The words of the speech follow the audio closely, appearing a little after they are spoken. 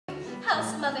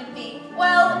How's mother to be?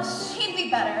 Well, she'd be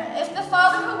better if the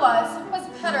father who was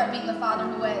better at being the father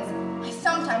who is. I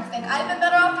sometimes think I'd been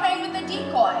better off pairing with a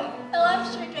decoy. Oh, I'm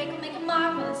sure Drake will make a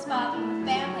marvelous father when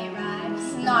the family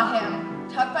arrives. Not him.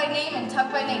 Tuck by name and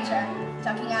tuck by nature.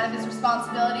 Tucking out of his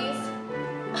responsibilities.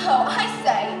 Oh, I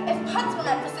say, if putts were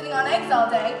meant for sitting on eggs all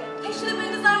day, they should have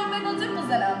been designed with big old dimples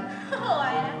in them. Oh,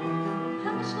 Ida,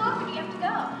 how much longer do you have to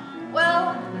go?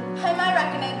 Well, by my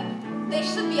reckoning, they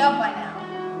should be up by now.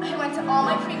 I went to all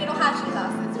my prenatal hatching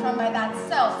classes from my that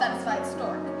self-satisfied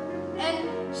stork. And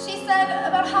she said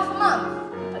about half a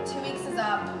month, but 2 weeks is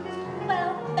up.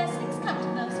 Well, best things come to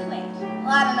those who wait.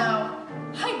 Well, I don't know.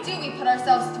 Why do we put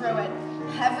ourselves through it?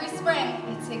 Every spring,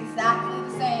 it's exactly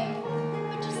the same.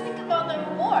 But just think of all the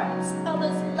rewards. All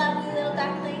those lovely little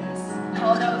ducklings.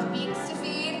 All those beaks to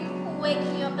feed.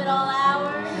 Waking you up at all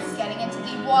hours. Getting into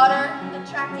deep water.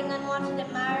 Attracting unwanted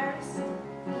admirers.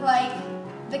 Like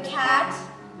the cat.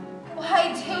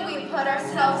 Why do we put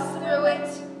ourselves through it?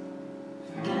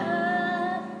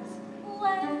 'Cause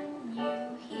when you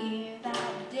hear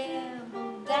that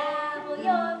dibble dabble,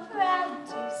 you're proud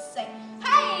to say,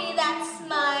 hey, that's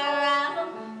my arrival.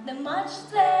 The much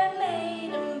their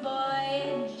maiden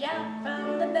voyage out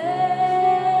from the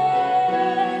bay.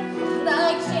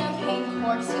 Like champagne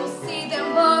corks, you'll see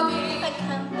them bobbing,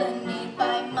 Accompanied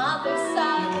by mother's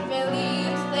sigh of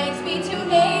relief. thanks be to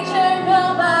nature,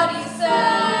 nobody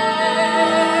says.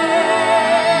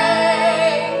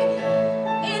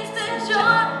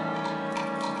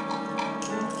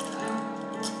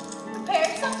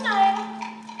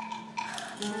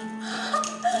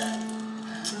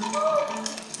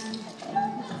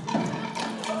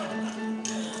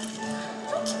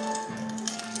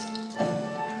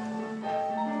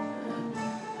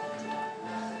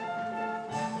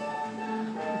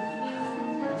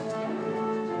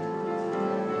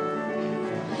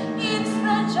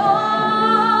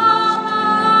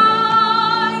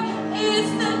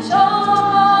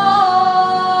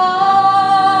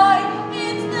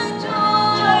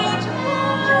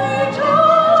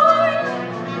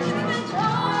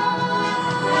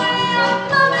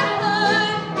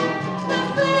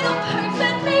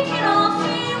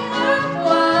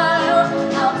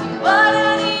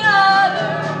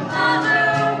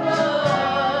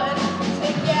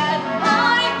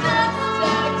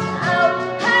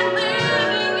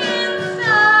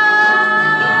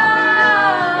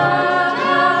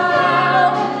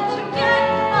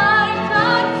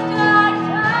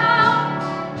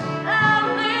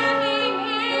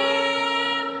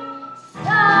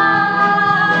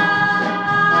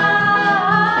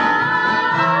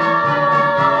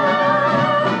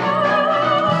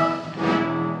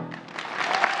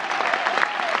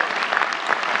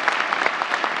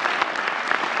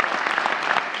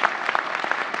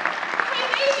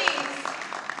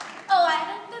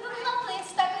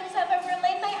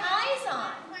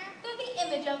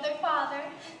 Of their father.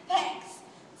 Thanks.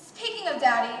 Speaking of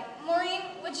Daddy, Maureen,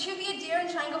 would you be a dear and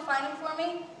try and go find him for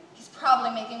me? He's probably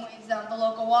making waves down at the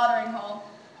local watering hole.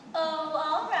 Oh,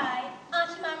 all right.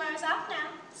 Auntie Marmar's off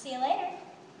now. See you later.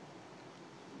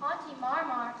 Auntie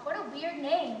Marmar, what a weird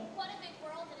name. What a big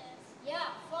world it is.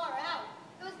 Yeah, far out.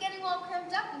 It was getting all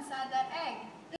cramped up inside that egg.